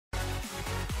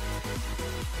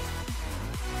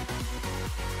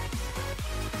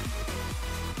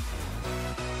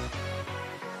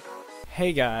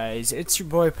Hey guys, it's your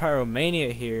boy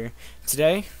Pyromania here.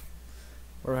 Today,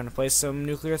 we're gonna play some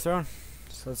Nuclear Throne.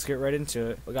 So let's get right into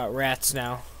it. We got rats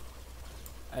now.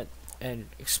 And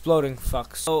exploding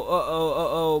fucks.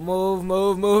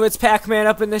 Move. It's Pac-Man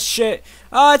up in this shit.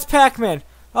 Oh, it's Pac-Man.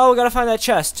 Oh, we gotta find that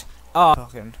chest. Oh,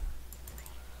 fucking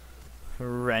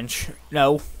wrench.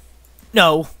 No.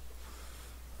 No.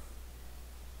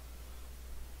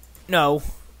 No.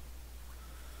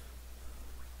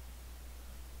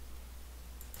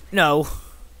 No.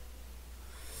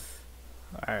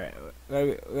 Alright,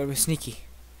 gotta be sneaky.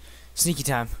 Sneaky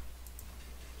time.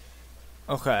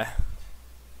 Okay.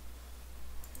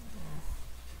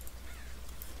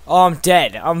 Oh, I'm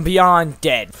dead. I'm beyond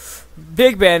dead.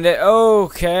 Big Bandit.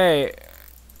 Okay.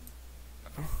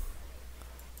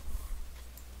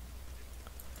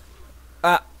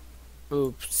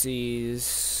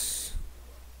 Oopsies.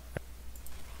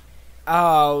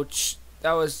 Ouch.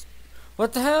 That was...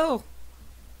 What the hell?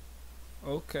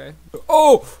 Okay.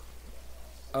 Oh!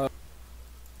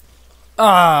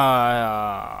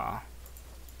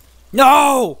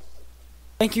 No!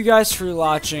 Thank you guys for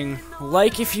watching.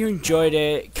 Like if you enjoyed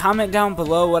it. Comment down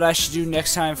below what I should do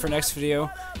next time for next video.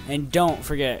 And don't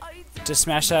forget to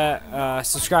smash that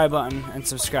subscribe button and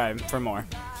subscribe for more.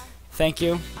 Thank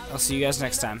you. I'll see you guys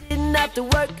next time. After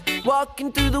work,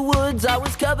 walking through the woods, I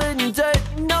was covered in dirt.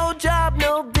 No job,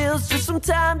 no bills, just some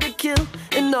time to kill.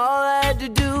 And all I had to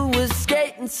do was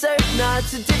skate and surf. Now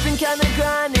it's a different kind of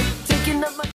grind, taking up my